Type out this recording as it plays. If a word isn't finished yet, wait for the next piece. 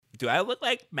Do I look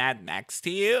like Mad Max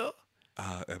to you?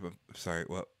 I'm sorry,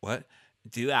 what?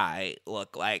 Do I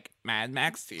look like Mad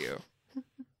Max to you?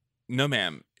 No,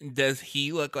 ma'am. Does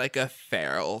he look like a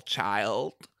feral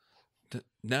child?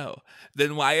 No.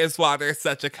 Then why is water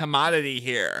such a commodity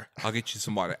here? I'll get you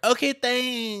some water. Okay,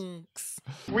 thanks.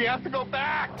 We have to go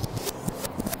back!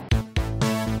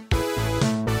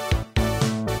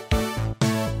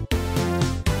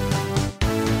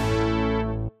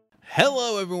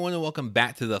 Hello, everyone, and welcome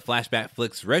back to the Flashback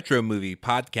Flicks Retro Movie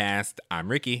Podcast. I'm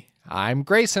Ricky. I'm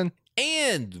Grayson.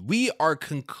 And we are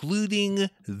concluding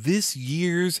this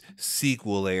year's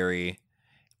sequelary.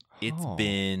 It's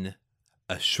been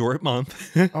a short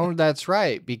month. Oh, that's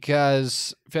right,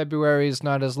 because February is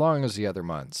not as long as the other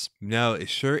months. No, it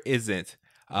sure isn't.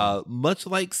 Much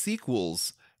like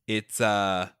sequels, it's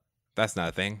that's not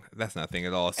a thing. That's not a thing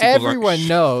at all. Sequels Everyone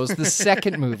knows the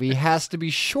second movie has to be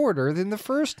shorter than the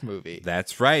first movie.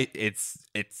 That's right. It's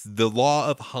the law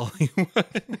of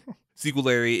Hollywood.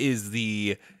 Sequelary is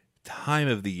the time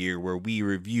of the year where we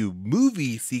review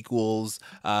movie sequels,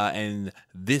 and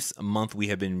this month we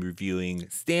have been reviewing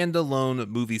standalone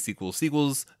movie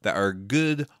sequels that are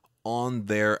good on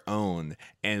their own,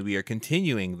 and we are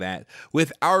continuing that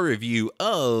with our review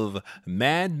of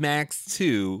Mad Max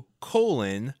 2: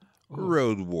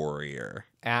 Road Warrior.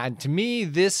 And to me,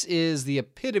 this is the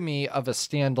epitome of a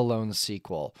standalone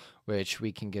sequel, which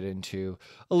we can get into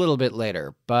a little bit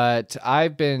later. But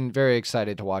I've been very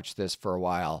excited to watch this for a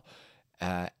while.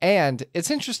 And it's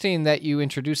interesting that you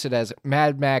introduce it as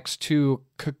Mad Max 2: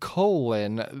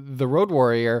 The Road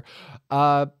Warrior,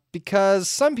 because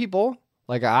some people,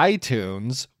 like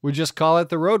iTunes, would just call it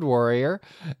The Road Warrior,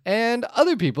 and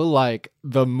other people, like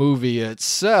the movie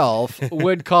itself,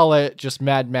 would call it just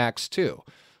Mad Max 2.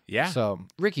 Yeah. So,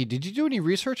 Ricky, did you do any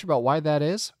research about why that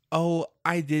is? Oh,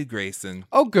 I did, Grayson.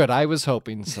 Oh, good. I was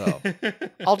hoping so.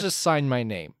 I'll just sign my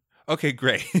name. Okay,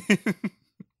 great.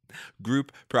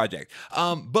 Group project.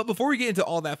 But before we get into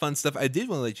all that fun stuff, I did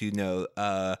want to let you know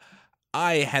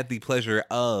I had the pleasure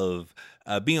of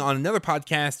being on another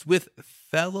podcast with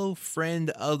fellow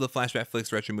friend of the Flashback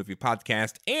Flicks Retro Movie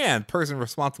Podcast and person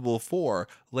responsible for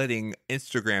letting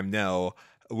Instagram know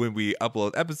when we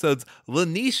upload episodes,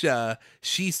 Lanisha.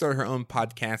 She started her own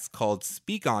podcast called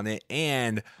Speak On It,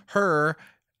 and her,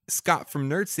 Scott from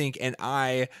NerdSync, and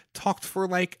I talked for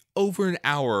like over an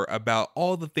hour about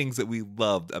all the things that we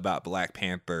loved about Black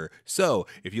Panther. So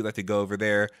if you'd like to go over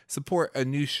there, support a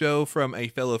new show from a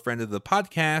fellow friend of the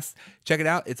podcast, check it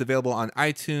out. It's available on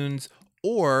iTunes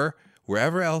or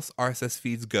wherever else RSS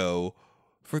feeds go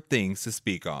for things to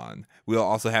speak on. We'll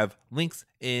also have links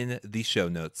in the show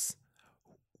notes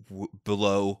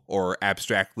below or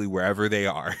abstractly wherever they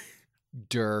are.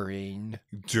 During.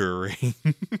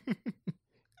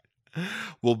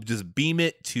 We'll just beam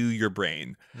it to your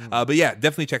brain. But yeah,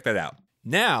 definitely check that out.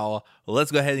 Now,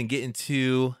 let's go ahead and get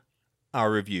into our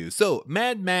review. So,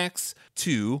 Mad Max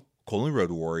 2: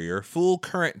 Road Warrior, full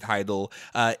current title,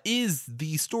 is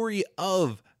the story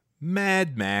of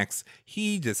Mad Max.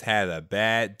 He just had a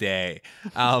bad day.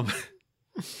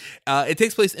 It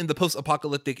takes place in the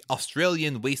post-apocalyptic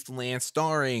Australian wasteland,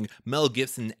 starring Mel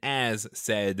Gibson as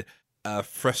said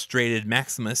frustrated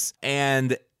Maximus,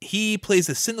 and he plays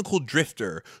a cynical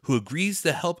drifter who agrees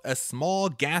to help a small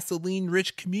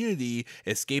gasoline-rich community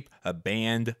escape a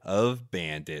band of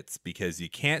bandits, because you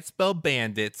can't spell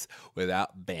bandits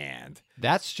without band.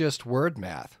 That's just word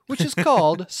math, which is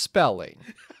called spelling.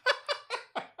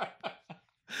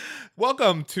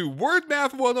 Welcome to Word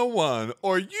Math 101,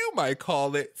 or you might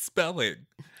call it spelling.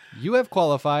 You have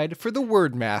qualified for the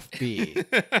Word Math Bee.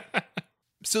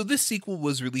 So this sequel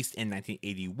was released in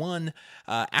 1981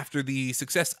 after the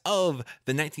success of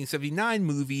the 1979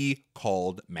 movie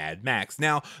called Mad Max.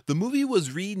 Now, the movie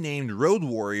was renamed Road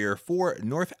Warrior for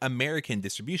North American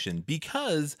distribution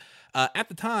because at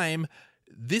the time,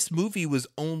 this movie was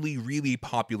only really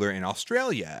popular in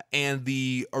Australia, and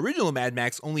the original Mad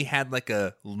Max only had like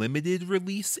a limited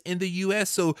release in the US,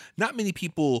 so not many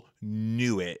people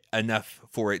knew it enough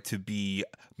for it to be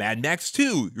Mad Max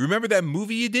 2. Remember that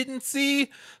movie you didn't see?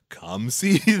 Come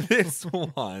see this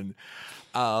one.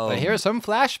 But here are some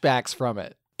flashbacks from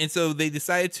it. And so they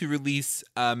decided to release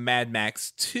Mad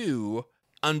Max 2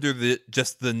 under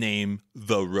just the name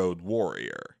The Road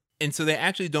Warrior. And so they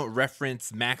actually don't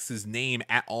reference Max's name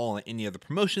at all in any of the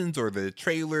promotions or the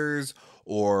trailers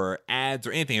or ads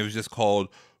or anything. It was just called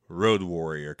Road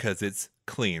Warrior because it's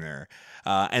cleaner.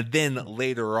 And then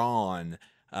later on,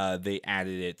 they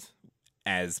added it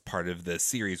as part of the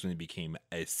series when it became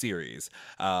a series.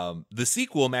 The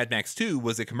sequel, Mad Max 2,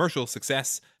 was a commercial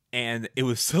success, and it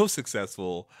was so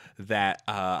successful that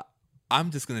I'm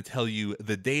just going to tell you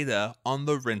the data on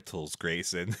the rentals,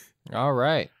 Grayson. All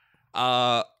right.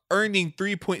 Earning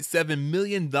 $3.7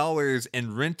 million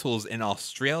in rentals in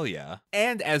Australia.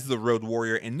 And as the Road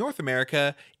Warrior in North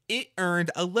America, it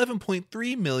earned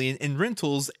 $11.3 million in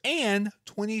rentals and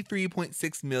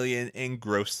 $23.6 million in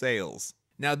gross sales.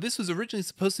 Now, this was originally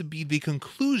supposed to be the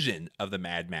conclusion of the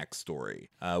Mad Max story,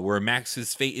 where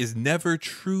Max's fate is never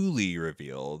truly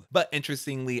revealed. But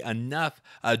interestingly enough,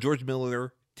 George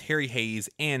Miller, Terry Hayes,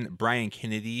 and Brian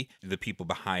Kennedy, the people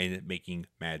behind making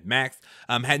Mad Max,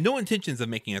 had no intentions of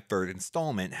making a third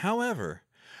installment. However,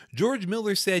 George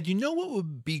Miller said, you know what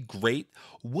would be great?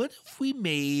 What if we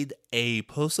made a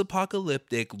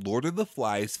post-apocalyptic Lord of the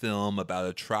Flies film about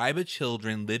a tribe of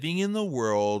children living in the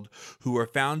world who are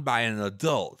found by an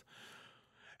adult?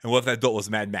 And what if that adult was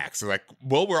Mad Max? They're like,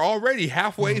 well, we're already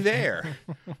halfway there.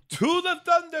 To the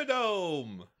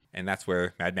Thunderdome! And that's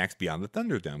where Mad Max Beyond the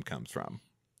Thunderdome comes from.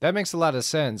 That makes a lot of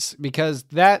sense because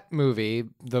that movie,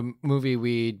 the movie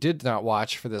we did not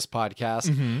watch for this podcast,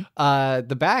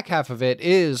 the back half of it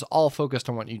is all focused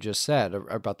on what you just said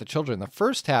about the children. The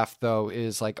first half, though,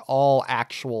 is like all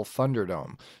actual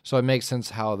Thunderdome. So it makes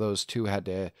sense how those two had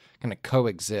to kind of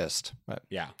coexist. But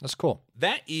Yeah. that's cool.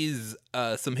 That is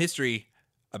some history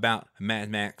about Mad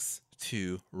Max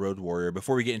 2 Road Warrior.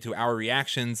 Before we get into our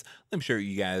reactions, let me show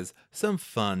you guys some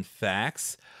fun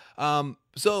facts.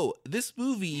 So this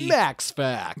movie... Max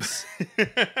facts.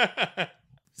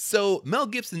 So Mel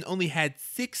Gibson only had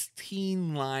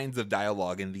 16 lines of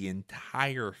dialogue in the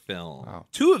entire film. Wow.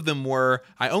 2 of them were,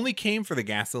 I only came for the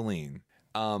gasoline.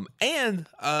 And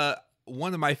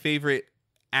one of my favorite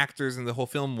actors in the whole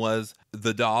film was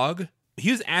the dog.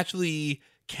 He was actually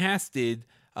casted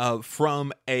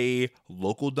from a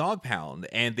local dog pound,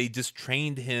 and they just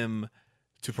trained him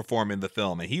to perform in the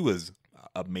film, and he was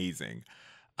amazing.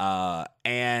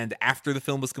 And after the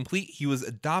film was complete, he was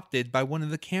adopted by one of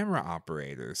the camera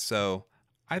operators. So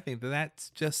I think that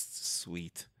that's just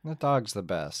sweet. The dog's the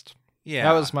best. Yeah.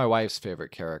 That was my wife's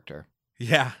favorite character.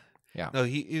 Yeah. Yeah. No,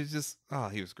 he was just,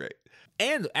 he was great.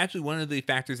 And actually, one of the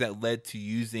factors that led to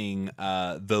using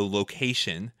the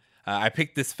location, I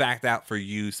picked this fact out for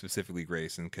you specifically,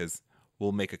 Grayson, because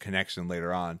we'll make a connection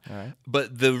later on. All right.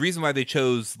 But the reason why they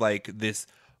chose like this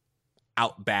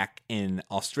outback in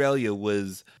Australia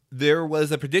was there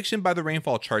was a prediction by the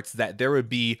rainfall charts that there would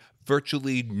be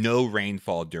virtually no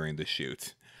rainfall during the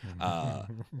shoot.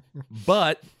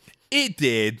 But it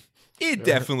did. It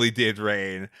definitely did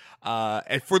rain.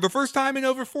 And for the first time in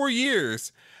over 4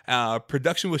 years,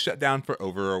 production was shut down for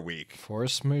over a week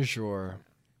Force majeure.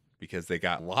 because they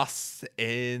got lost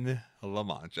in La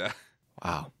Mancha.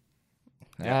 Wow.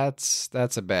 That's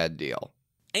a bad deal.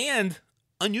 And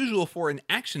unusual for an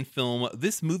action film,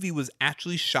 this movie was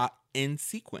actually shot in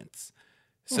sequence.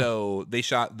 So they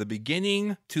shot the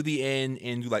beginning to the end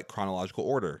in like chronological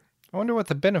order. I wonder what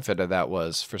the benefit of that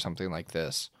was for something like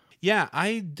this. Yeah,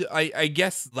 I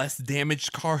guess less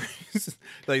damaged cars.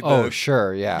 Like Oh,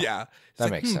 sure. Yeah. yeah. It's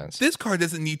That like, makes sense. This car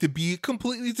doesn't need to be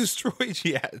completely destroyed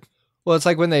yet. Well, it's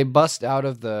like when they bust out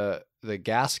of the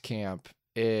gas camp,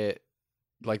 it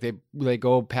like they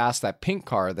go past that pink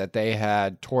car that they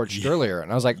had torched earlier.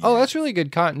 And I was like, oh, that's really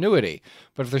good continuity.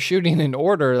 But if they're shooting in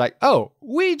order, like, oh,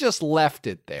 we just left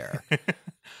it there.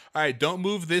 All right, don't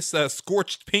move this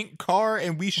scorched pink car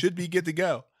and we should be good to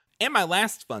go. And my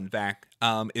last fun fact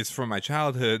is from my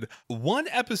childhood. One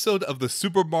episode of the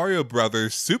Super Mario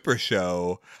Brothers Super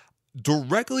Show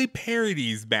directly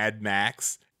parodies Mad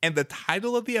Max, and the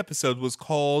title of the episode was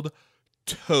called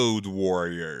Toad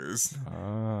Warriors.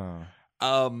 Oh.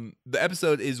 The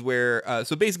episode is where,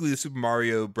 so basically the Super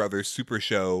Mario Brothers Super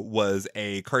Show was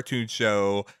a cartoon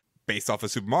show based off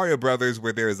of Super Mario Brothers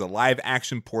where there is a live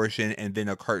action portion and then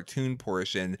a cartoon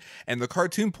portion. And the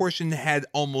cartoon portion had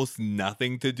almost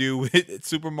nothing to do with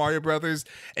Super Mario Brothers.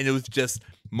 And it was just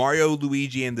Mario,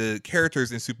 Luigi, and the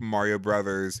characters in Super Mario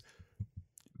Brothers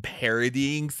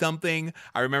parodying something.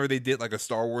 I remember they did like a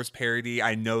Star Wars parody.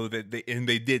 I know that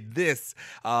they did this.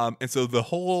 And so the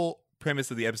whole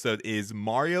premise of the episode is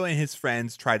Mario and his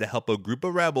friends try to help a group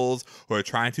of rebels who are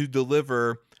trying to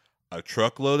deliver a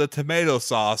truckload of tomato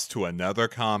sauce to another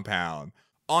compound.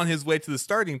 On his way to the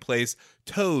starting place,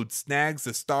 Toad snags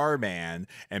the Starman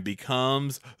and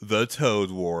becomes the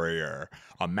Toad Warrior.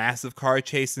 A massive car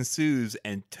chase ensues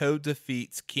and Toad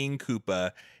defeats King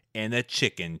Koopa in a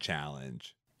chicken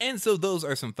challenge. And so those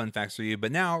are some fun facts for you,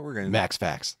 but now we're going to... Max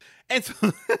facts. And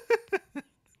so...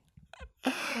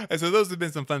 And so those have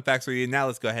been some fun facts for you. Now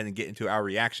let's go ahead and get into our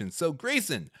reactions. So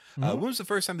Grayson, when was the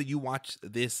first time that you watched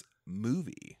this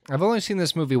movie? I've only seen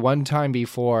this movie one time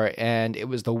before, and it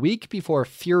was the week before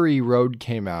Fury Road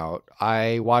came out.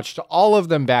 I watched all of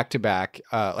them back to back,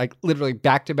 like literally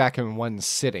back to back in one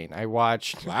sitting. I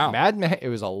watched Wow. Mad Max. It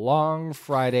was a long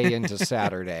Friday into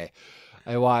Saturday.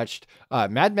 I watched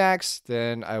Mad Max,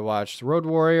 then I watched Road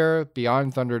Warrior,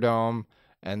 Beyond Thunderdome,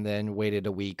 and then waited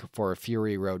a week for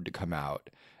Fury Road to come out.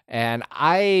 And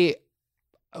I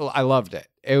loved it.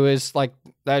 It was like,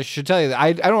 I should tell you,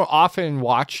 I don't often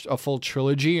watch a full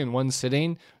trilogy in one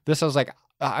sitting. This, I was like,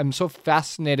 I'm so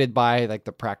fascinated by like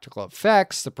the practical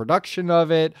effects, the production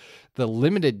of it, the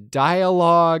limited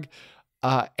dialogue,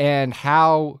 and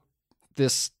how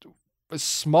this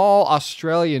small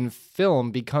Australian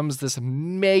film becomes this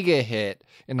mega hit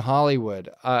in Hollywood.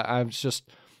 I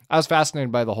was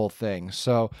fascinated by the whole thing.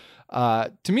 So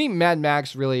to me, Mad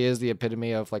Max really is the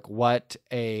epitome of like what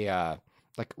a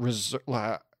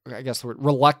I guess the word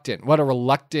reluctant, what a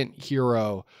reluctant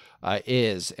hero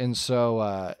is. And so,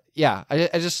 I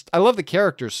love the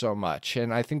characters so much.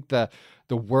 And I think the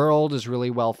world is really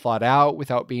well thought out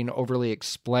without being overly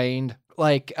explained.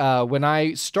 Like when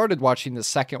I started watching the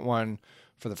second one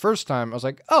for the first time, I was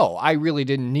like, oh, I really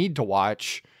didn't need to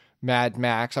watch Mad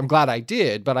Max. I'm glad I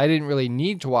did, but I didn't really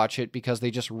need to watch it because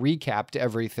they just recapped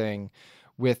everything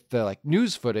with the like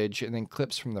news footage and then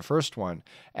clips from the first one.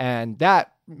 And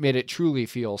that made it truly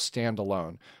feel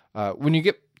standalone. When you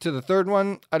get to the third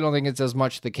one, I don't think it's as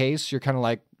much the case. You're kind of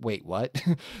like, wait, what?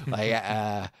 Like,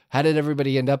 how did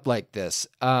everybody end up like this?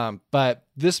 But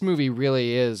this movie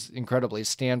really is incredibly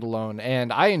standalone.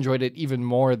 And I enjoyed it even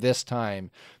more this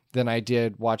time than I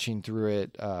did watching through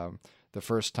it the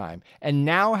first time. And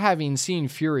now having seen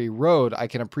Fury Road, I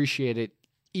can appreciate it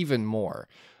even more.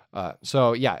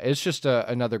 So yeah, it's just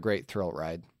another great thrill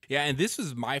ride. Yeah, and this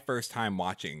was my first time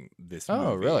watching this movie.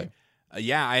 Oh, really?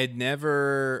 Yeah, I had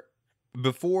never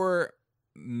before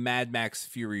Mad Max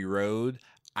Fury Road.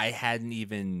 I hadn't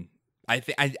even.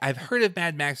 I've heard of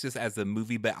Mad Max just as a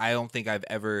movie, but I don't think I've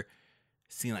ever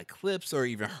seen like clips or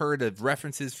even heard of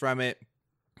references from it.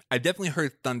 I've definitely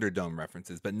heard Thunderdome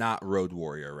references, but not Road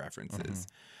Warrior references.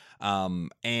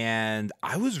 And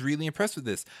I was really impressed with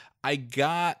this.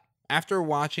 After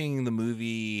watching the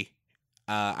movie,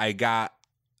 I got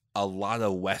a lot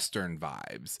of Western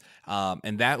vibes.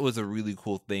 And that was a really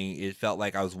cool thing. It felt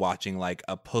like I was watching like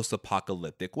a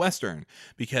post-apocalyptic Western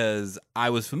because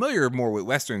I was familiar more with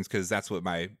Westerns because that's what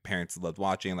my parents loved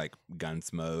watching, like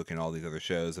Gunsmoke and all these other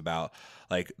shows about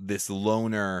like this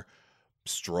loner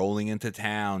strolling into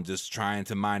town just trying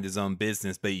to mind his own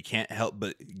business, but you can't help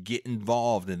but get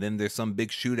involved, and then there's some big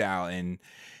shootout and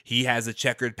he has a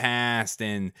checkered past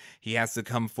and he has to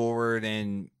come forward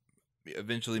and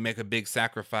eventually make a big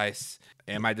sacrifice.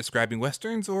 Am I describing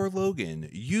Westerns or Logan?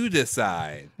 You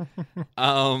decide.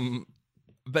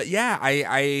 But yeah,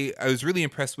 I was really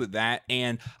impressed with that.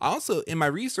 And also in my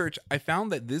research, I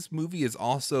found that this movie is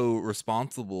also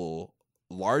responsible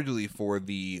largely for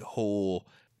the whole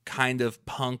kind of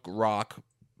punk rock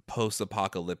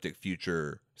post-apocalyptic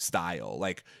future style.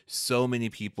 Like so many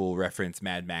people reference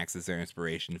Mad Max as their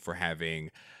inspiration for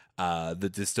having the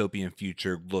dystopian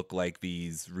future look like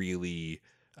these really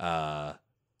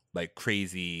like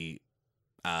crazy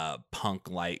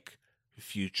punk-like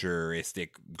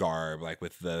futuristic garb, like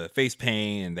with the face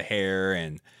paint and the hair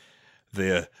and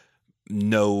the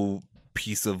no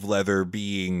piece of leather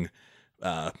being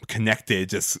connected,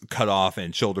 just cut off,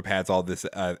 and shoulder pads, all this,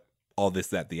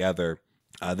 that, the other.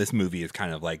 This movie is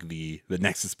kind of like the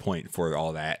nexus point for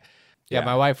all that. Yeah,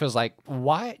 my wife was like,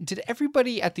 why did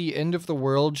everybody at the end of the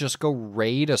world just go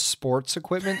raid a sports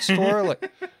equipment store? Like,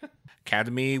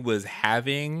 Academy was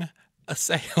having a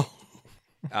sale.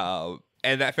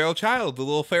 And that feral child, the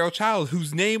little feral child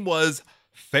whose name was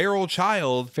Feral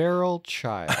Child,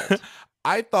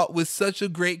 I thought was such a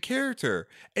great character.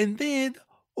 And then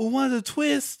what a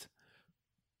twist,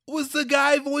 was the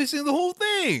guy voicing the whole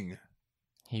thing.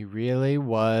 He really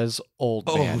was old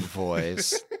man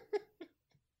voice.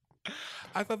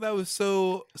 I thought that was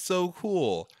so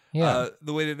cool. Yeah.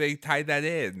 The way that they tied that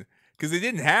in. Because they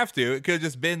didn't have to. It could have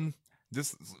just been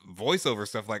just voiceover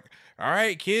stuff like, all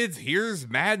right, kids, here's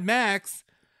Mad Max.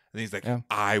 And he's like,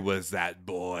 I was that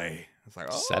boy. It's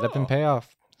like, Set up and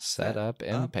payoff. Set up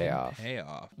and payoff.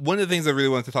 One of the things I really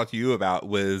wanted to talk to you about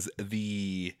was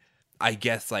the, I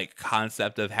guess, like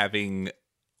concept of having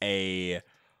a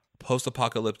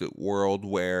post-apocalyptic world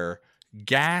where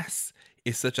gas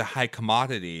is such a high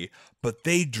commodity, but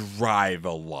they drive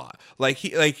a lot.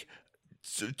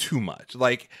 Too much.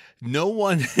 Like no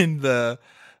one in the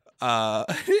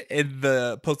in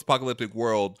the post-apocalyptic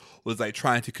world was like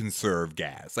trying to conserve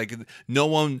gas. Like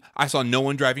I saw no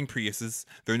one driving Priuses.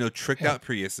 There are no tricked out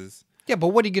Priuses. Yeah, but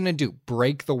what are you going to do?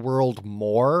 Break the world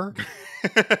more?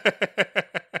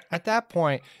 At that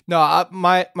point, no,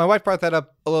 my wife brought that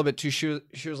up a little bit too.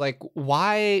 She was like,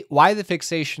 why the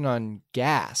fixation on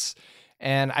gas?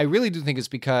 And I really do think it's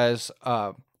because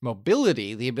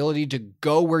mobility, the ability to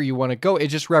go where you want to go, it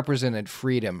just represented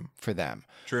freedom for them.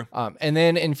 True. And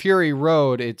then in Fury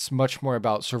Road, it's much more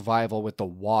about survival with the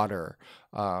water.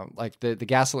 Like the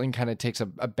gasoline kind of takes a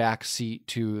back seat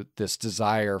to this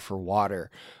desire for water.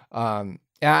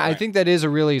 I think that is a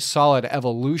really solid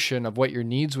evolution of what your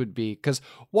needs would be, because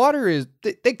water is,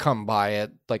 they come by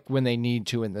it like when they need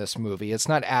to in this movie. It's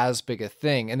not as big a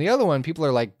thing. And the other one, people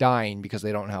are like dying because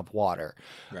they don't have water.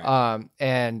 Right.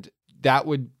 And that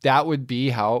would be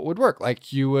how it would work.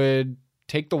 Like you would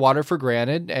take the water for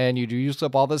granted and you do use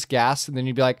up all this gas, and then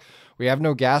you'd be like, we have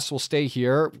no gas, we'll stay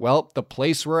here. Well, the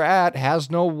place we're at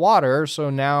has no water, so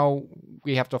now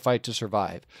we have to fight to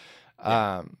survive.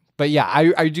 Yeah. But yeah,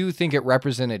 I do think it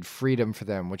represented freedom for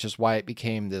them, which is why it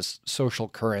became this social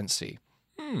currency.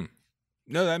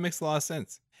 No, that makes a lot of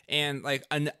sense. And like,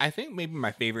 I think maybe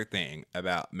my favorite thing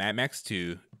about Mad Max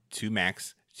 2, 2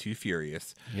 Max, 2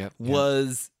 Furious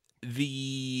was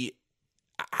the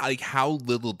like how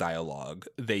little dialogue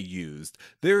they used.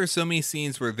 There are so many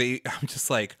scenes where I'm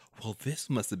just like, well, this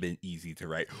must have been easy to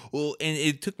write. Well, and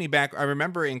it took me back. I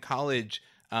remember in college,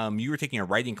 you were taking a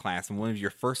writing class, and one of your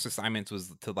first assignments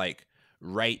was to like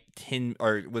write 10,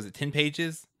 or was it 10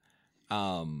 pages?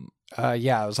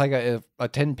 Yeah, it was like a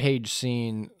 10-page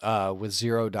scene with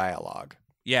zero dialogue.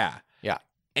 Yeah. Yeah.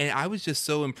 And I was just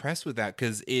so impressed with that,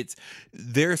 because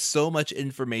there's so much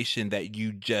information that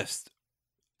you just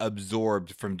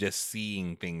absorbed from just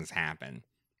seeing things happen.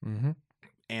 Mm-hmm.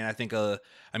 And I think, I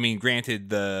mean, granted,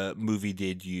 the movie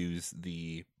did use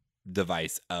the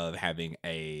device of having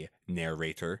a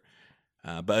narrator,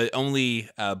 but it only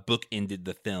bookended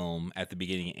the film at the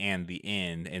beginning and the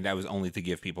end, and that was only to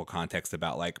give people context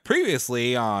about like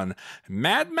previously on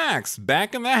Mad Max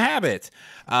Back in the Habit.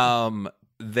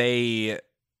 They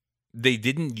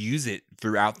didn't use it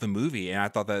throughout the movie, and I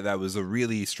thought that was a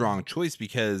really strong choice,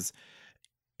 because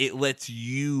it lets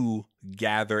you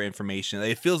gather information.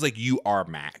 It feels like you are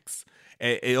Max.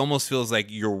 It almost feels like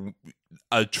you're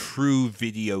a true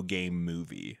video game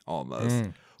movie almost.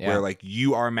 Where like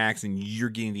you are Max and you're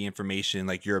getting the information,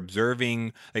 like you're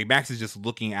observing, like Max is just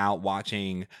looking out,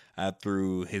 watching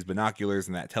through his binoculars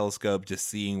and that telescope, just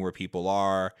seeing where people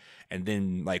are, and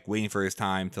then like waiting for his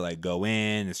time to like go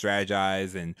in and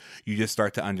strategize, and you just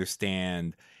start to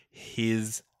understand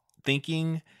his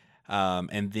thinking,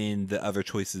 and then the other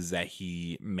choices that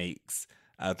he makes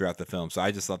throughout the film. So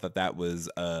I just thought that was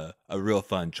a real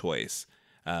fun choice.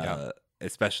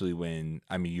 Especially when,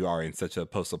 I mean, you are in such a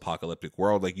post-apocalyptic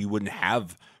world, like you wouldn't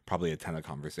have probably a ton of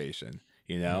conversation,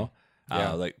 you know?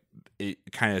 Yeah. Like it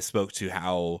kind of spoke to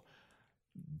how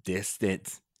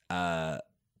distant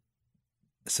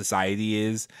society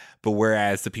is, but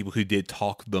whereas the people who did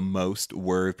talk the most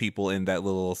were people in that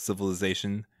little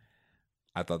civilization.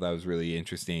 I thought that was really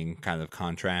interesting kind of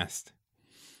contrast.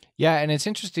 Yeah, and it's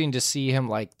interesting to see him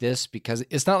like this, because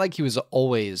it's not like he was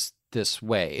always this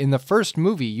way. In the first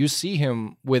movie, you see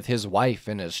him with his wife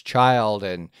and his child,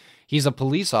 and he's a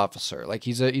police officer. Like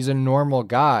he's a normal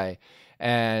guy,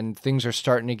 and things are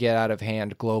starting to get out of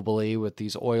hand globally with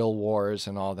these oil wars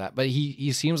and all that. But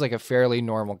he seems like a fairly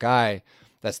normal guy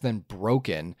that's then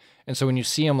broken. And so when you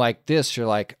see him like this, you're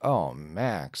like, oh,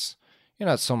 Max, you're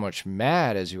not so much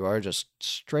mad as you are just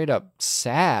straight up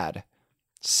sad.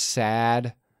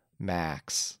 Sad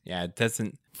Max. Yeah, it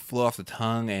doesn't flow off the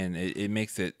tongue, and it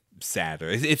makes it sadder.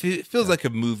 It feels like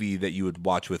a movie that you would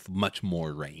watch with much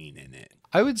more rain in it.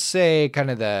 I would say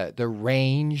kind of the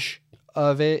range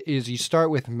of it is you start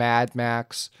with Mad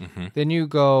Max, then you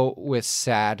go with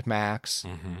Sad Max,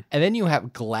 and then you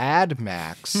have Glad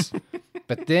Max,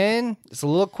 but then it's a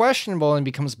little questionable and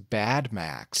becomes Bad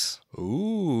Max.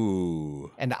 Ooh.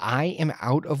 And I am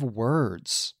out of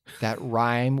words that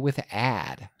rhyme with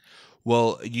ad.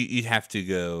 Well, you'd have to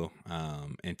go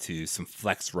into some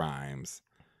flex rhymes.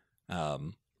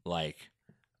 Like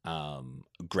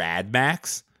Grad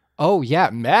Max. Oh yeah,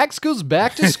 Max goes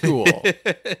back to school.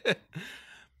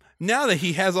 Now that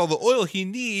he has all the oil he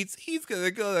needs, he's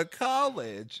gonna go to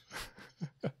college,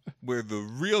 where the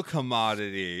real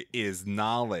commodity is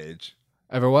knowledge.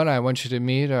 Everyone, I want you to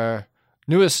meet our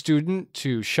newest student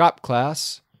to shop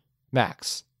class,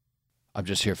 Max. I'm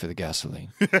just here for the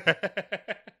gasoline.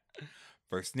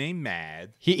 First name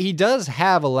Mad. He does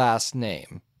have a last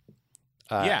name.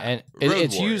 Yeah, and Road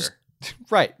it's Warrior. used.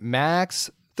 Right. Max,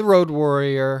 the Road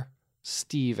Warrior,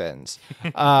 Stevens.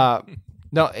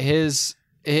 No, his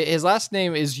last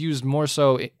name is used more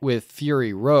so with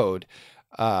Fury Road.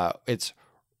 It's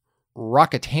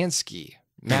Rockatansky.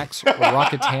 Max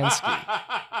Rockatansky.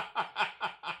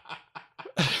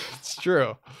 It's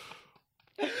true.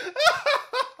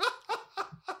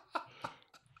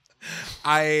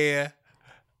 I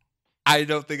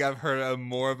don't think I've heard of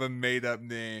more of a made up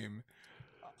name.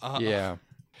 Yeah.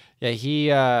 He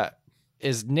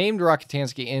is named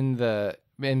Rockatansky in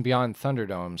Beyond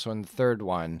Thunderdome, so in the third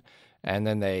one, and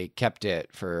then they kept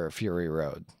it for Fury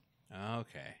Road.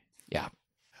 Okay. Yeah.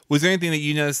 Was there anything that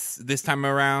you noticed this time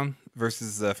around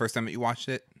versus the first time that you watched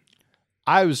it?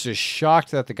 I was just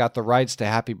shocked that they got the rights to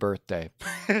Happy Birthday.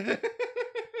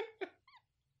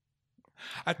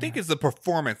 I think it's the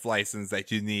performance license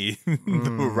that you need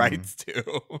the rights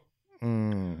to.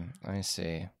 I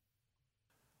see.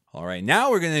 All right, now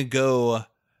we're going to go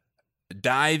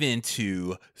dive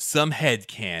into some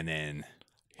headcanon.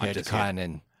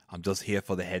 Headcanon. I'm just here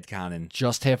for the headcanon.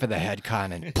 Just here for the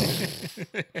headcanon.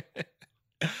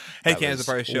 Headcanon is a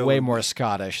part of the show. Way more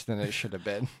Scottish than it should have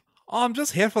been. Oh, I'm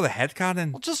just here for the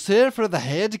headcanon. Just here for the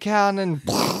headcanon.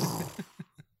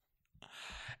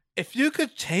 If you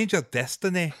could change your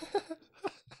destiny,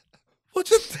 would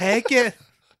you take it?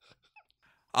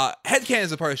 Headcanon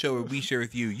is a part of the show where we share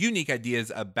with you unique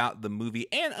ideas about the movie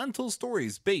and untold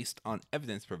stories based on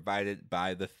evidence provided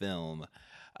by the film.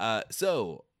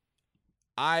 So,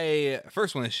 I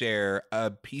first want to share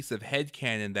a piece of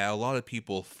headcanon that a lot of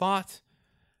people thought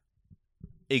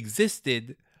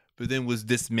existed, but then was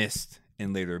dismissed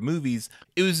in later movies.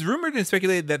 It was rumored and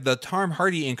speculated that the Tom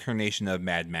Hardy incarnation of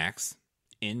Mad Max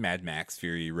in Mad Max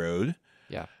Fury Road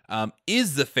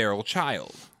is the feral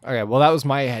child. Okay, well, that was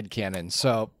my headcanon,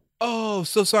 so... Oh,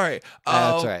 so sorry.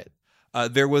 That's right.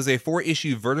 There was a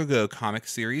 4-issue Vertigo comic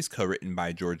series co-written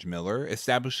by George Miller,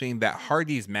 establishing that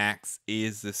Hardy's Max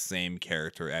is the same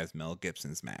character as Mel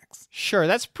Gibson's Max. Sure,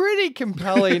 that's pretty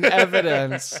compelling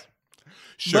evidence.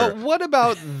 Sure. But what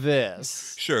about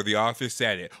this? Sure, the author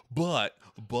said it, but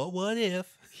what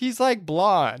if? He's like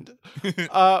blonde.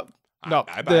 No,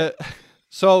 I buy it.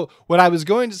 So what I was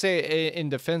going to say in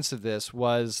defense of this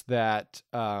was that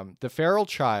the feral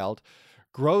child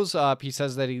grows up. He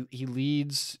says that he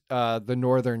leads the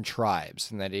northern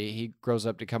tribes and that he grows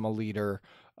up to become a leader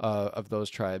of those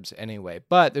tribes anyway.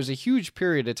 But there's a huge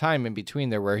period of time in between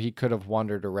there where he could have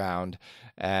wandered around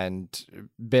and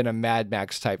been a Mad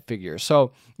Max type figure.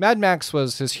 So Mad Max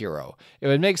was his hero. It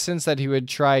would make sense that he would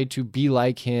try to be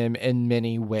like him in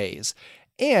many ways.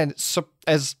 And so,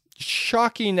 as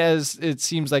shocking as it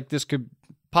seems like this could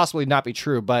possibly not be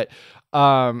true, but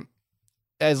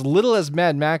as little as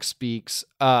Mad Max speaks,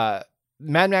 Mad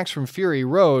Max from Fury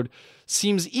Road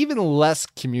seems even less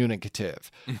communicative,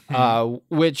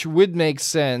 which would make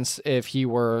sense if he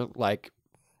were like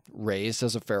raised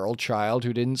as a feral child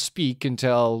who didn't speak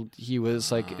until he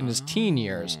was like in his teen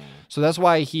years. So that's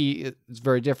why he is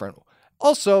very different.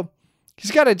 Also,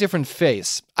 he's got a different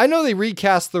face. I know they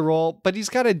recast the role, but he's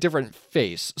got a different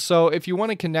face. So if you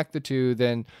want to connect the two,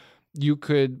 then you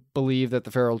could believe that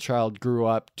the feral child grew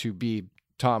up to be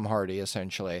Tom Hardy,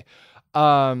 essentially.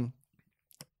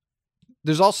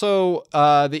 There's also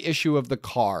the issue of the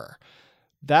car.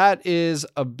 That is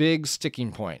a big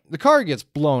sticking point. The car gets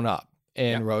blown up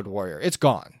in Road Warrior. It's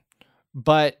gone.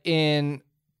 But in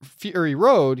Fury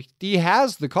Road, he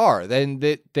has the car. Then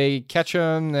they catch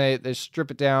him, they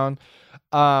strip it down.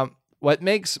 What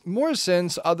makes more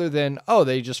sense, other than,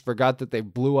 they just forgot that they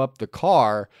blew up the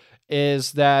car,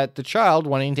 is that the child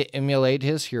wanting to emulate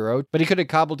his hero, but he could have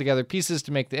cobbled together pieces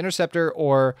to make the Interceptor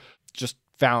or just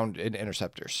found an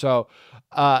Interceptor. So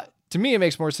to me, it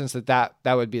makes more sense that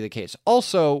would be the case.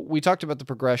 Also, we talked about the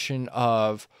progression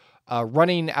of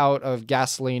running out of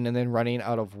gasoline and then running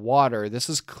out of water. This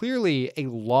is clearly a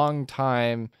long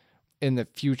time in the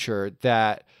future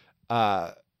that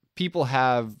people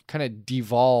have kind of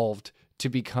devolved to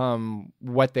become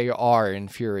what they are in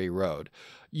Fury Road.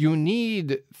 You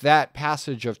need that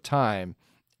passage of time.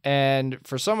 And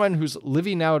for someone who's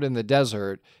living out in the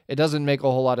desert, it doesn't make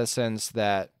a whole lot of sense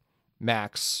that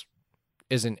Max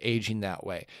isn't aging that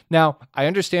way. Now, I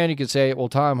understand you could say, well,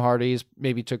 Tom Hardy's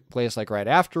maybe took place like right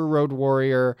after Road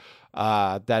Warrior,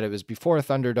 that it was before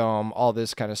Thunderdome, all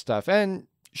this kind of stuff. And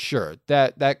sure,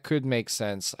 that could make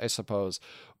sense, I suppose.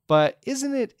 But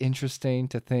isn't it interesting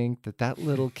to think that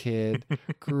little kid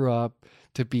grew up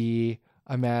to be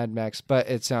a Mad Max? But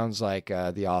it sounds like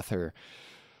the author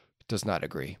does not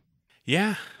agree.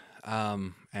 Yeah.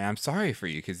 And I'm sorry for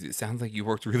you because it sounds like you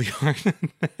worked really hard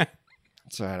on that.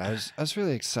 That's all right. I was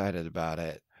really excited about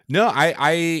it. No,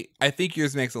 I think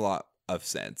yours makes a lot of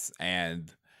sense,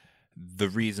 and the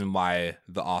reason why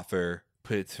the author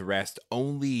put it to rest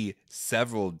only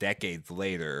several decades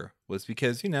later was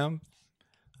because, a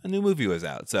new movie was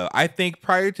out. So I think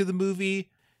prior to the movie,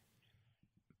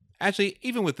 actually,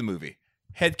 even with the movie,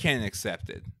 headcanon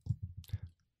accepted.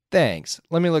 Thanks.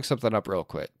 Let me look something up real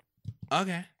quick.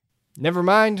 Okay. Never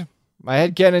mind. My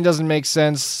headcanon doesn't make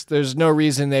sense. There's no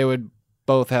reason they would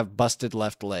both have busted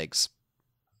left legs.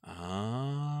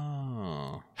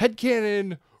 Oh.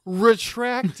 Headcanon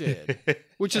retracted,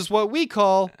 which is what we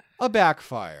call a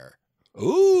backfire.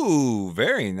 Ooh,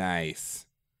 very nice.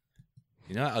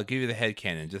 You know what? I'll give you the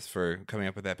headcanon just for coming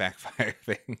up with that backfire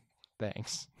thing.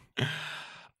 Thanks.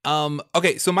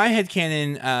 Okay, so my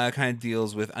headcanon kind of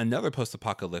deals with another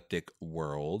post-apocalyptic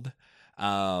world.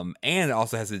 And it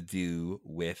also has to do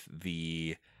with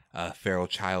the feral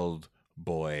child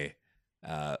boy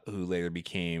who later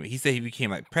became, he said he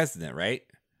became like president, right?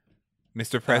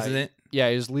 Mr. President? Yeah,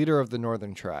 he was leader of the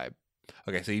Northern Tribe.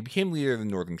 Okay, so he became leader of the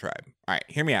Northern Tribe. All right,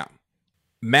 hear me out.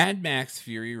 Mad Max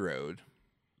Fury Road.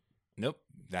 Nope,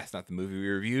 that's not the movie we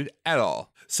reviewed at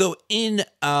all. So in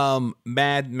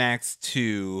Mad Max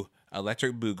 2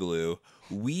 Electric Boogaloo,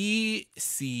 we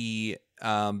see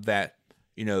that,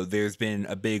 there's been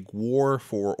a big war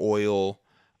for oil,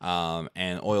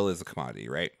 and oil is a commodity,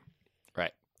 right?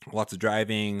 Right. Lots of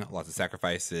driving, lots of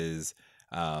sacrifices,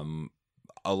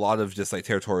 a lot of just like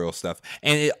territorial stuff.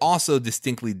 And it also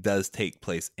distinctly does take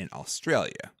place in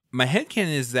Australia. My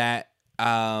headcanon is that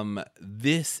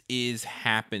this is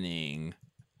happening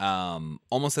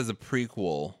almost as a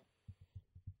prequel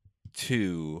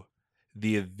to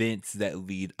the events that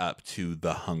lead up to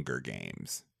the Hunger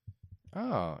Games.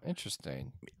 Oh,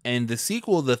 interesting. And the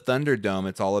sequel, The Thunderdome,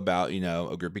 it's all about,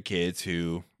 a group of kids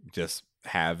who just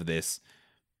have this,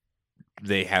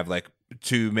 they have like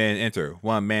 2 men enter,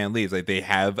 1 man leaves. Like they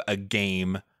have a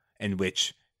game in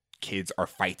which kids are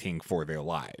fighting for their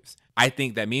lives. I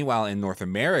think that meanwhile in North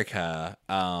America,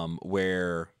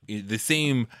 where the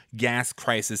same gas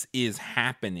crisis is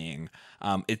happening,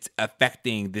 it's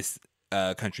affecting this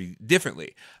country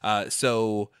differently.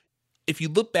 So if you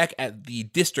look back at the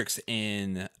districts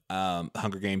in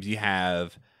Hunger Games, you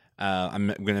have, I'm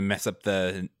going to mess up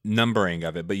the numbering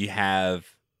of it, but you have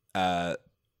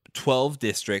 12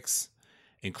 districts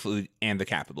and the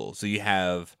capital. So you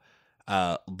have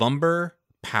lumber,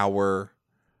 power,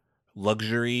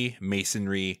 luxury,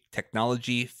 masonry,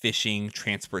 technology, fishing,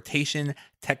 transportation,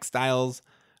 textiles,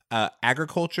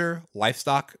 agriculture,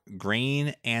 livestock,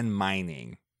 grain, and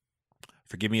mining.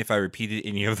 Forgive me if I repeated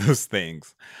any of those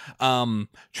things.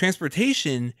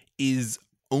 Transportation is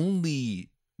only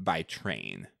by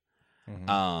train.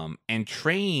 Mm-hmm. And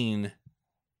train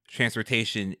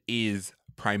transportation is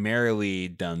primarily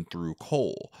done through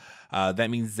coal. That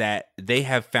means that they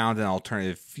have found an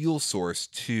alternative fuel source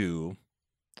to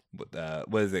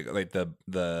what is it, like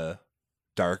the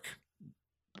dark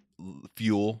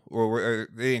fuel, or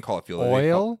they didn't call it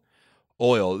fuel.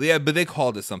 Oil. Yeah, but they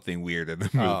called it something weird in the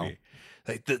movie,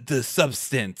 like the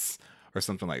substance or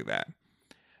something like that.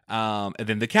 And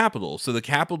then the capital. So the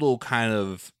capital kind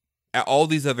of, all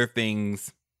these other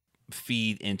things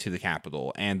feed into the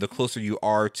capital, and the closer you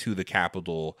are to the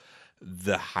capital,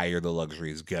 the higher the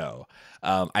luxuries go.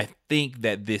 I think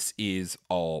that this is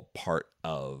all part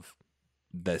of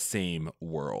the same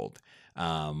world.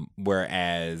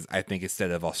 Whereas I think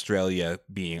instead of Australia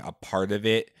being a part of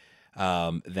it,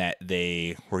 that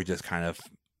they were just kind of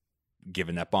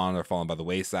given up on or fallen by the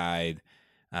wayside.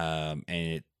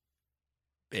 And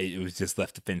it was just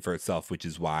left to fend for itself, which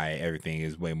is why everything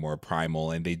is way more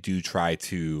primal. And they do try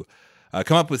to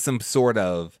come up with some sort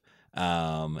of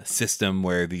system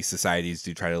where these societies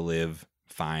do try to live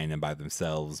fine and by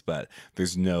themselves, but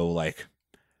there's no like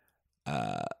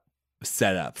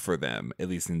setup for them, at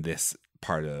least in this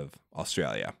part of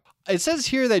Australia. It says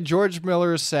here that George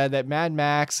Miller said that Mad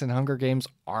Max and Hunger Games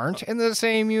aren't in the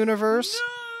same universe.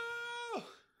 No!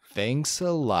 Thanks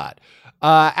a lot.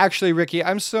 Actually, Ricky,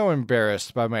 I'm so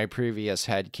embarrassed by my previous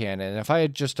headcanon. If I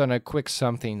had just done a quick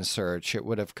something search, it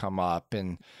would have come up.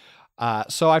 And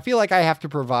so I feel like I have to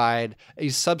provide a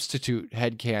substitute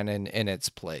headcanon in its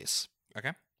place.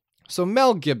 Okay. So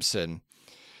Mel Gibson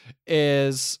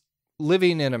is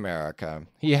living in America.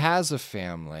 He has a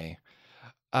family.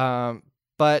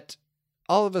 But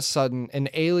all of a sudden, an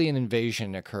alien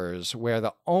invasion occurs where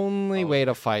the only way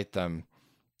to fight them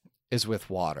is with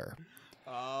water.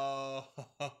 Oh.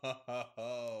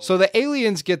 So the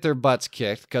aliens get their butts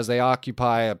kicked because they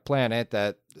occupy a planet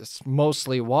that is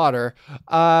mostly water.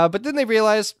 But then they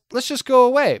realize, let's just go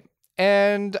away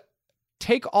and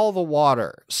take all the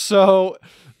water. So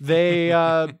They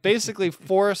basically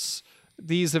force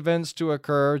these events to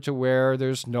occur to where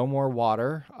there's no more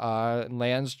water,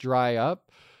 lands dry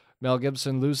up. Mel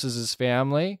Gibson loses his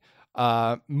family,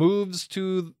 moves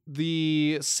to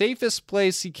the safest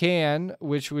place he can,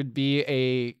 which would be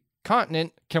a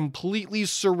continent completely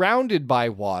surrounded by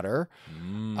water.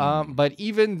 But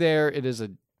even there, it is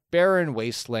a barren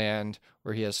wasteland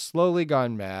where he has slowly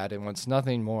gone mad and wants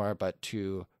nothing more but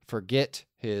to forget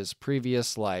his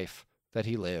previous life that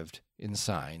he lived in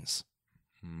Signs.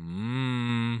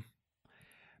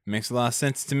 Makes a lot of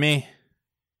sense to me.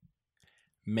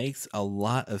 Makes a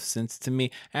lot of sense to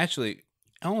me. Actually, it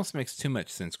almost makes too much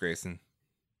sense, Grayson.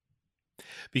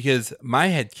 Because my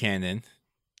headcanon,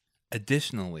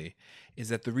 additionally, is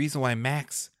that the reason why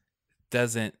Max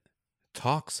doesn't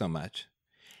talk so much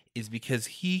is because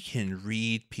he can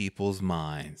read people's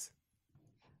minds.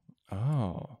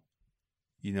 Oh.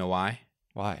 You know why?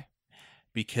 Why?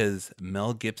 Because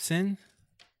Mel Gibson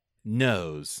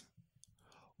knows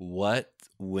what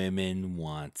women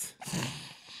want.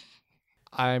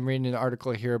 I'm reading an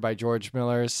article here by George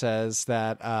Miller, says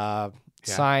that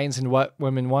Signs and What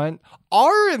Women Want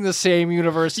are in the same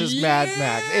universe as Mad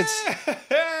Max.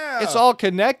 It's all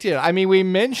connected. I mean, we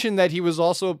mentioned that he was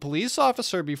also a police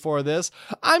officer before this.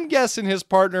 I'm guessing his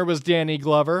partner was Danny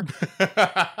Glover.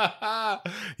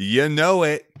 You know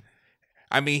it.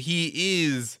 I mean, he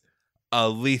is a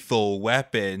lethal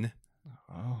weapon.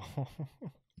 Oh.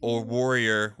 Or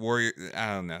warrior.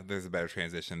 I don't know. There's a better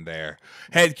transition there.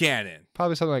 Headcanon.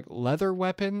 Probably something like leather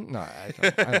weapon. No, I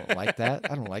don't like that.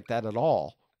 I don't like that at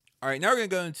all. All right, now we're going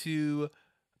to go into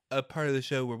a part of the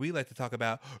show where we like to talk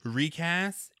about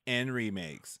recasts and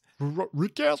remakes.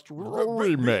 Recast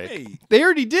remake. Remake. They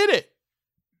already did it.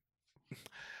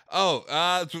 Oh,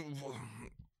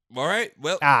 all right.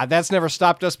 Well, That's never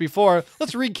stopped us before.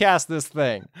 Let's recast this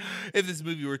thing. if this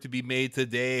movie were to be made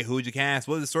today, who would you cast?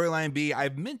 What would the storyline be?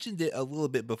 I've mentioned it a little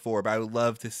bit before, but I would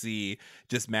love to see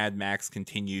just Mad Max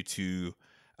continue to.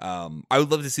 I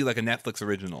would love to see like a Netflix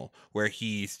original where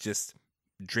he's just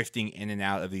drifting in and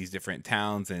out of these different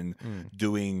towns and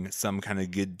doing some kind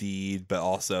of good deed, but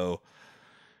also,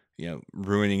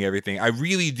 ruining everything. I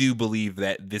really do believe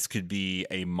that this could be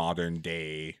a modern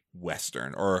day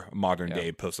Western or modern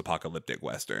day post-apocalyptic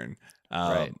Western,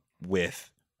 Right. with,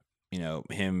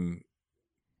 him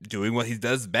doing what he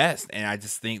does best. And I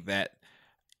just think that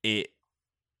it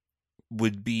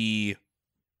would be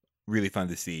really fun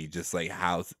to see just like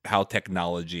how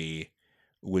technology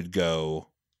would go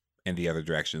in the other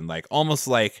direction. Like almost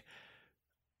like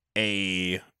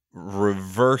a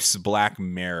reverse Black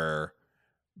Mirror,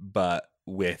 but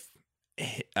with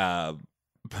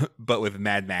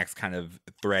Mad Max kind of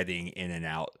threading in and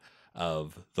out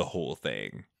of the whole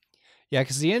thing. Yeah,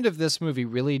 because the end of this movie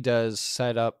really does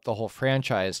set up the whole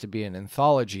franchise to be an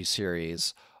anthology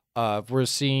series. We're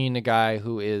seeing a guy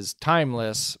who is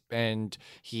timeless, and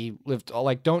he lived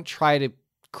like. Don't try to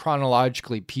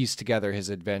chronologically piece together his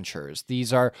adventures.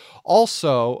 These are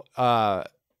also, to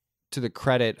the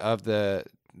credit of the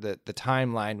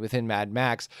timeline within Mad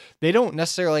Max, they don't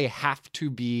necessarily have to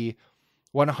be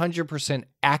 100%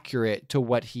 accurate to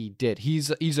what he did. He's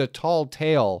a tall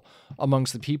tale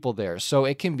amongst the people there, so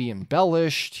it can be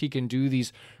embellished. He can do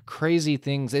these crazy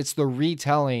things. It's the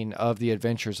retelling of the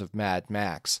adventures of Mad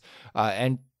Max,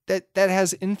 and that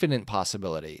has infinite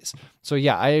possibilities. So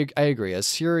yeah, I agree. A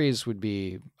series would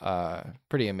be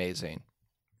pretty amazing.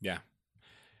 Yeah,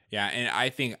 and I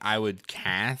think I would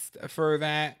cast for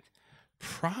that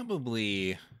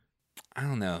probably, I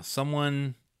don't know,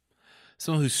 someone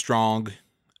who's strong,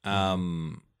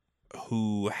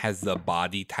 who has the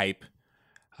body type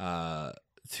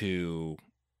to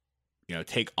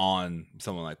take on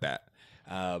someone like that.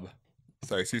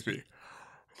 Sorry, excuse me.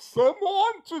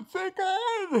 Someone to take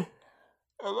on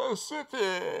the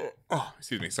city. Oh,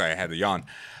 excuse me. Sorry, I had to yawn.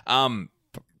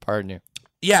 Pardon you.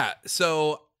 Yeah,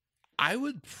 so I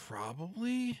would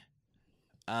probably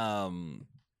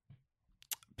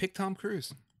pick Tom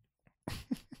Cruise.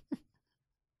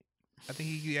 I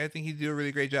think he'd do a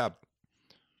really great job.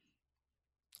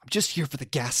 I'm just here for the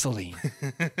gasoline.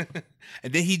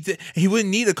 And then he wouldn't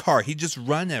need a car. He'd just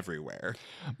run everywhere.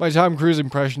 My Tom Cruise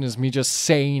impression is me just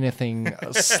saying a thing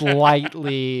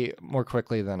slightly more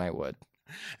quickly than I would.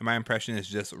 And my impression is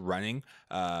just running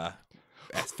as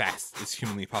fast as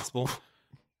humanly possible.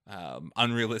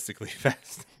 Unrealistically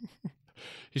fast.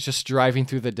 He's just driving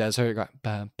through the desert going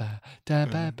ba ba da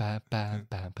ba ba ba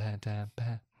ba ba da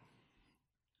ba.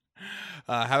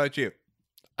 How about you?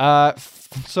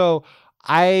 So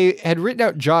I had written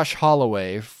out Josh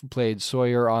Holloway, played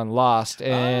Sawyer on Lost,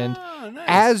 and Nice.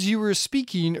 as you were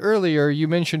speaking earlier, you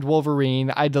mentioned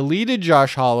Wolverine. I deleted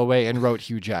Josh Holloway and wrote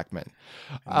Hugh Jackman.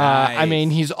 I mean,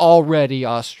 Nice. he's already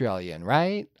Australian,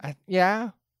 right?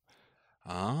 Yeah,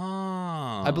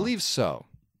 Oh. I believe so.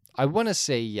 I want to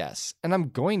say yes, and I'm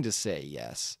going to say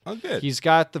yes. Oh, good. He's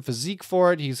got the physique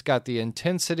for it. He's got the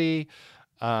intensity.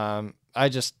 I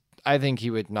think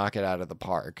he would knock it out of the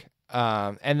park.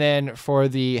 And then for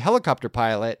the helicopter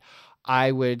pilot,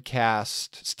 I would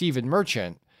cast Stephen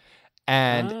Merchant,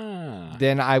 and Ah.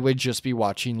 then I would just be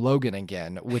watching Logan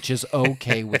again, which is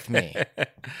okay with me.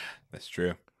 That's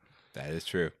true. That is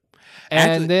true. And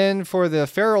Actually- then for the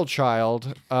feral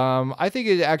child, I think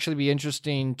it'd actually be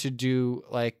interesting to do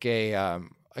like a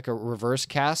reverse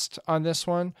cast on this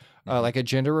one, like a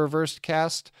gender reverse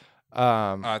cast.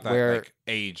 I thought where like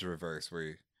age reverse,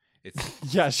 where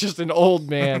it's yeah, it's just an old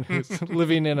man who's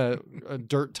living in a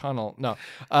dirt tunnel. No,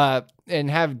 and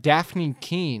have Daphne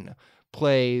Keene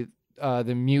play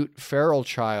the mute feral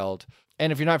child.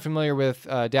 And if you're not familiar with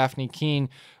Daphne Keene,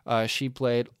 she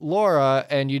played Laura,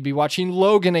 and you'd be watching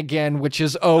Logan again, which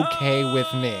is okay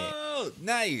with me. Oh,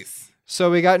 nice.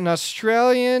 So we got an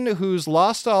Australian who's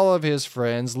lost all of his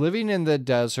friends, living in the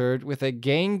desert with a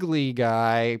gangly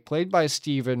guy played by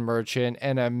Stephen Merchant,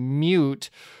 and a mute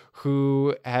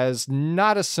who has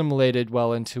not assimilated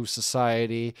well into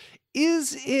society.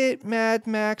 Is it Mad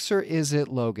Max or is it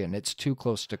Logan? It's too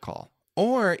close to call.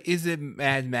 Or is it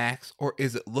Mad Max? Or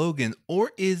is it Logan?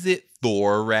 Or is it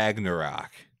Thor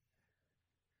Ragnarok?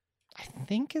 I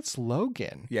think it's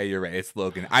Logan. Yeah, you're right. It's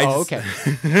Logan. Okay.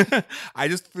 I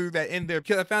just threw that in there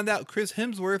because I found out Chris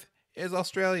Hemsworth is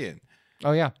Australian.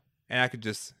 Oh, yeah. And I could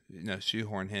just,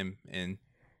 shoehorn him in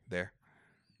there.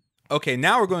 Okay,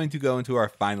 now we're going to go into our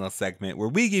final segment where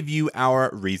we give you our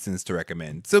reasons to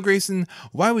recommend. So, Grayson,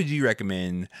 why would you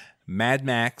recommend Mad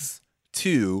Max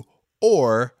 2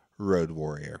 or Road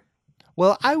Warrior?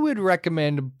 Well, I would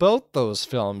recommend both those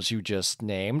films you just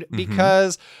named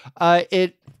because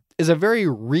it is a very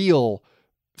real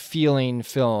feeling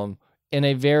film in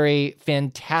a very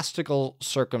fantastical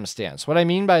circumstance. What I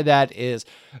mean by that is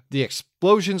the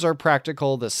explosions are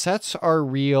practical, the sets are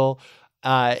real.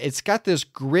 It's got this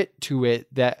grit to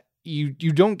it that you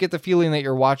don't get the feeling that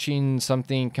you're watching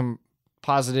something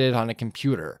composited on a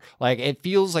computer. Like, it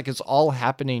feels like it's all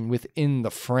happening within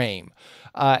the frame.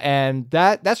 And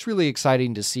that's really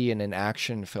exciting to see in an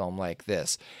action film like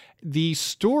this. The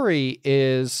story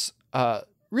is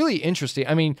really interesting.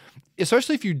 I mean,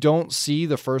 especially if you don't see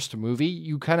the first movie,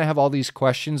 you kind of have all these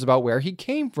questions about where he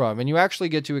came from, and you actually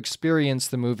get to experience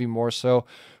the movie more so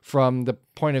from the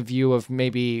point of view of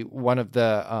maybe one of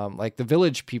the like the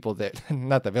village people that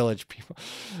not the village people,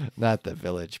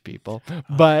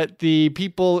 but the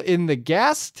people in the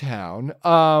gas town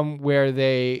where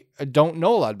they don't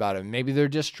know a lot about him. Maybe they're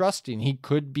distrusting. He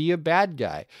could be a bad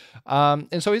guy,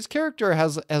 and so his character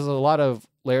has a lot of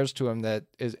layers to him that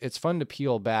it's fun to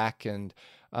peel back. And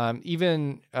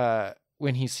even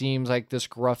when he seems like this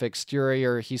gruff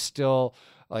exterior, he still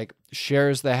like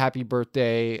shares the happy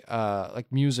birthday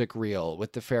like music reel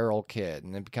with the feral kid,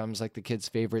 and it becomes like the kid's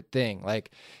favorite thing. Like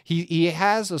he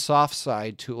has a soft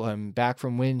side to him back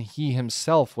from when he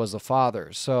himself was a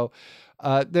father. So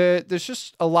there's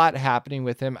just a lot happening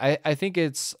with him. I think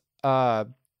it's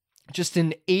just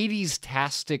an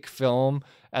 80s-tastic film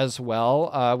as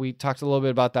well. We talked a little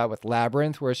bit about that with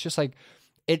Labyrinth, where it's just like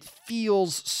it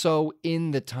feels so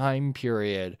in the time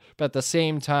period, but at the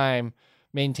same time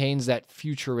maintains that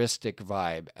futuristic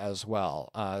vibe as well,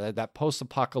 that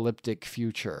post-apocalyptic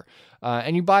future.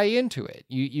 And you buy into it.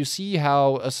 You see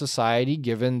how a society,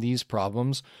 given these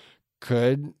problems,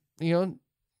 could,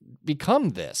 become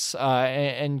this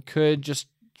and could just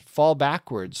fall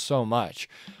backwards so much.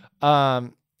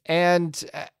 And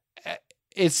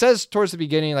it says towards the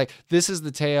beginning, like, this is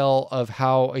the tale of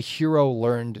how a hero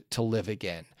learned to live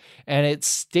again. And it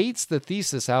states the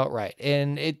thesis outright,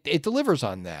 and it delivers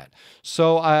on that.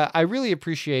 So I really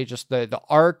appreciate just the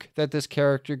arc that this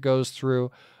character goes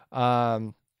through.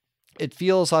 It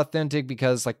feels authentic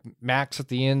because, like, Max at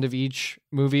the end of each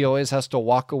movie always has to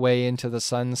walk away into the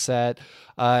sunset,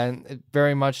 and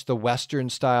very much the Western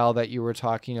style that you were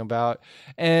talking about.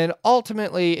 And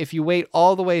ultimately, if you wait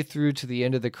all the way through to the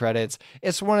end of the credits,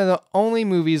 it's one of the only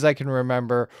movies I can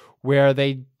remember where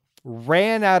they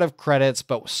ran out of credits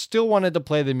but still wanted to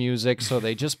play the music, so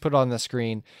they just put on the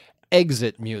screen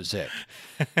exit music.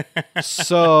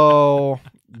 So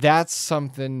that's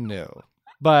something new.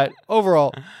 But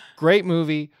overall, great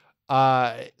movie.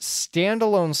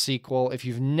 Standalone sequel. If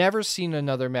you've never seen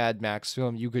another Mad Max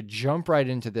film, you could jump right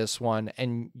into this one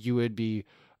and you would be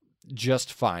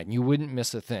just fine. You wouldn't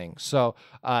miss a thing. So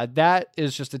that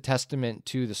is just a testament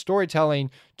to the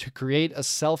storytelling to create a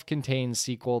self-contained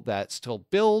sequel that still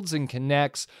builds and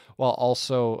connects while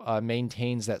also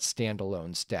maintains that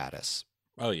standalone status.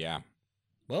 Oh yeah.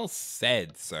 Well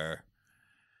said, sir.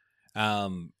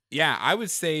 Yeah, I would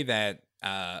say that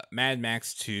Mad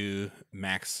Max 2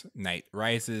 Max Night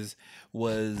Rises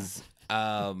was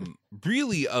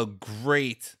really a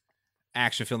great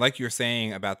action film, like you were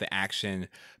saying about the action,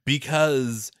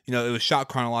 because it was shot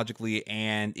chronologically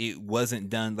and it wasn't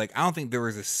done like, I don't think there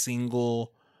was a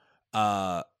single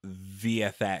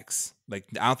VFX, like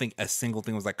I don't think a single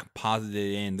thing was like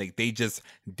composited in, like they just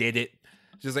did it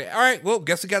just like, all right, well,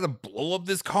 guess we gotta blow up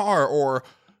this car or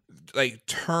like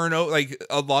turn out, like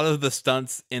a lot of the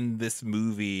stunts in this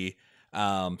movie.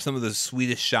 Some of the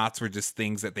sweetest shots were just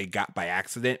things that they got by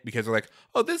accident because they're like,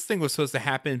 oh, this thing was supposed to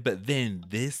happen, but then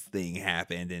this thing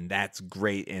happened and that's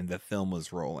great. And the film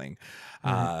was rolling.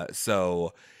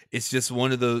 So it's just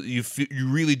one of those, you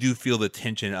really do feel the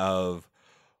tension of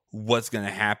what's going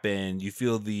to happen. You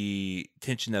feel the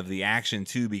tension of the action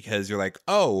too, because you're like,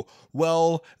 oh,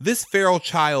 well, this feral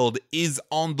child is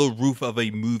on the roof of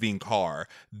a moving car.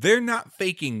 They're not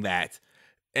faking that.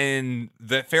 And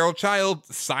the feral child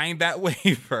signed that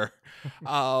waiver.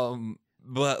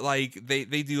 But like they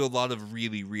do a lot of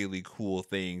really, really cool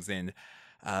things. And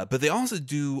but they also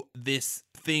do this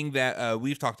thing that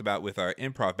we've talked about with our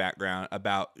improv background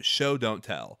about show, don't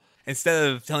tell. Instead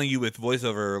of telling you with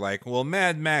voiceover, like, well,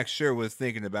 Mad Max sure was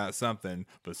thinking about something,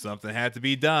 but something had to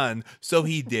be done, so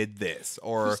he did this.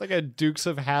 Or it's like a Dukes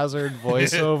of Hazzard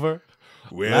voiceover.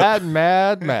 Well,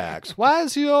 Mad Max. Why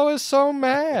is he always so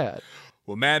mad?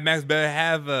 Well, Mad Max better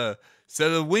have a set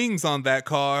of wings on that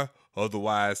car,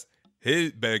 otherwise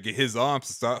he better get his arms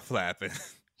to start flapping.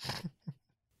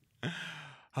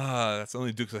 That's the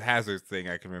only Dukes of Hazzard thing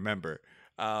I can remember.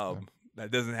 That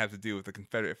doesn't have to do with the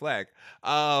Confederate flag.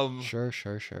 Sure.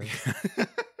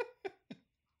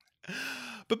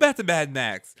 But back to Mad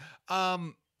Max.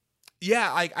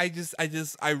 Yeah,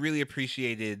 I really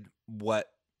appreciated what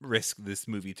risk this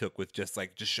movie took with just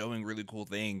showing really cool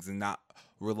things and not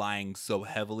relying so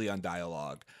heavily on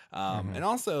dialogue. And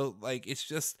also, like, it's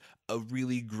just a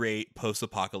really great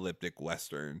post-apocalyptic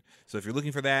Western. So if you're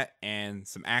looking for that and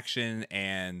some action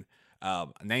and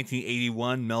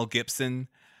 1981 Mel Gibson,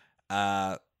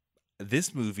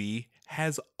 this movie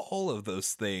has all of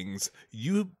those things.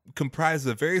 You comprise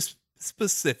a very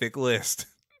specific list.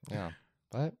 Yeah,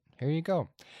 but here you go.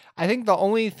 I think the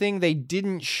only thing they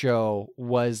didn't show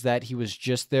was that he was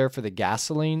just there for the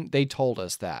gasoline. They told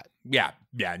us that. Yeah.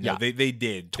 They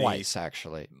did. Twice,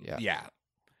 actually. Yeah.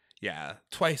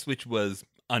 Twice, which was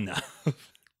enough.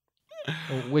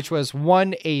 Which was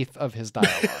 1/8 of his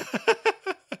dialogue.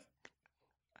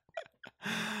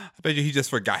 I bet you he just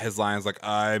forgot his lines, like,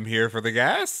 I'm here for the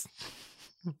gas.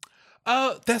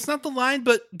 That's not the line,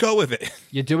 but go with it.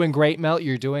 You're doing great, Mel.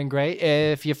 You're doing great.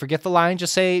 If you forget the line,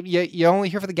 just say you're only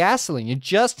here for the gasoline. You're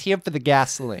just here for the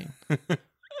gasoline.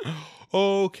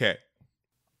 Okay.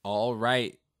 All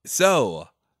right. So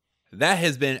that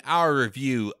has been our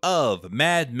review of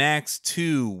Mad Max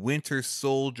 2 Winter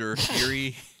Soldier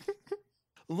Fury.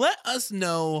 Let us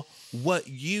know what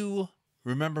you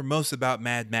remember most about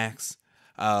Mad Max.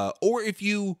 Or if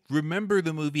you remember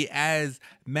the movie as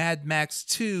Mad Max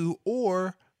 2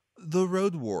 or The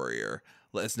Road Warrior.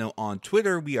 Let us know on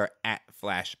Twitter. We are at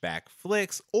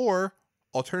FlashbackFlix, or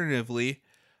alternatively,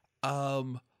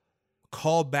 Callback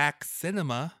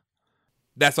Cinema.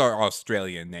 That's our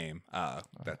Australian name.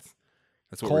 That's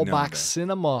what we're known Callback as.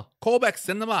 Cinema. Callback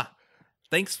Cinema.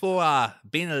 Thanks for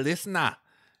being a listener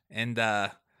and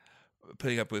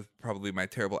putting up with probably my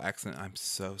terrible accent. I'm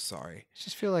so sorry. I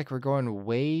just feel like we're going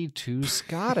way too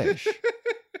Scottish.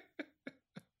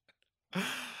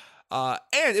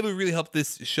 And it would really help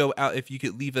this show out if you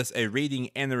could leave us a rating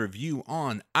and a review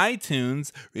on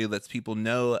iTunes. Really lets people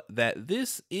know that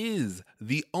this is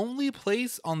the only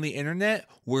place on the internet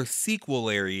where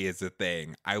sequelary is a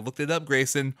thing. I looked it up,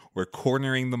 Grayson. We're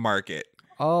cornering the market.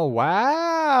 Oh,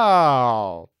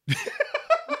 wow.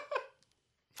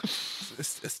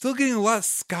 Still getting a lot of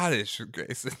Scottish,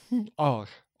 Grayson. Oh,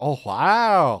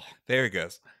 wow. There it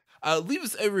goes. Leave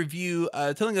us a review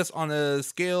telling us on a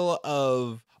scale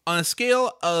of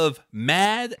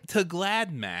mad to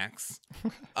glad Max.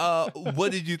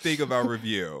 What did you think of our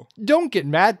review? Don't get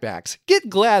Mad Max. Get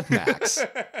Glad Max.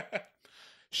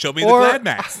 Show me the glad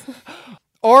Max.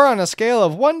 Or on a scale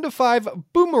of 1 to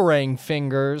 5 boomerang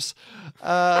fingers,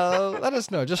 let us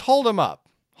know. Just hold them up.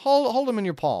 Hold them in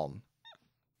your palm.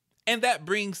 And that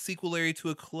brings Sequelary to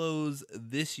a close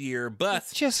this year, but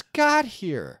Just got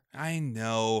here. I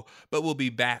know, but we'll be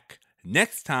back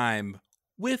next time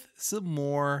with some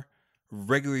more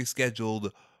regularly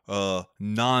scheduled,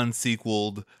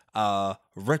 non-sequeled,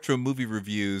 retro movie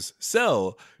reviews.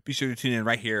 So be sure to tune in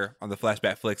right here on the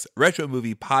Flashback Flicks Retro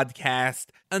Movie Podcast.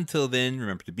 Until then,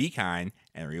 remember to be kind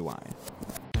and rewind.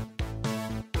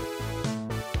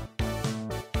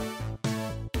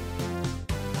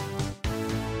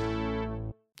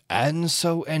 And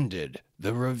so ended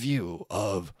the review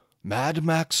of Mad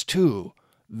Max 2,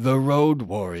 The Road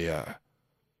Warrior.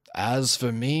 As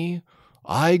for me,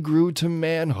 I grew to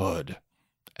manhood,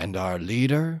 and our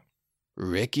leader,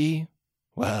 Ricky,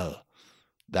 well,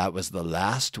 that was the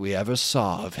last we ever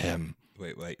saw of him.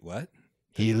 Wait, what?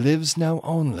 He lives now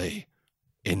only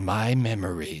in my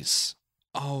memories.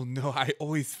 Oh no, I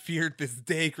always feared this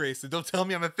day, Grayson. Don't tell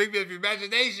me I'm a figment of your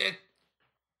imagination.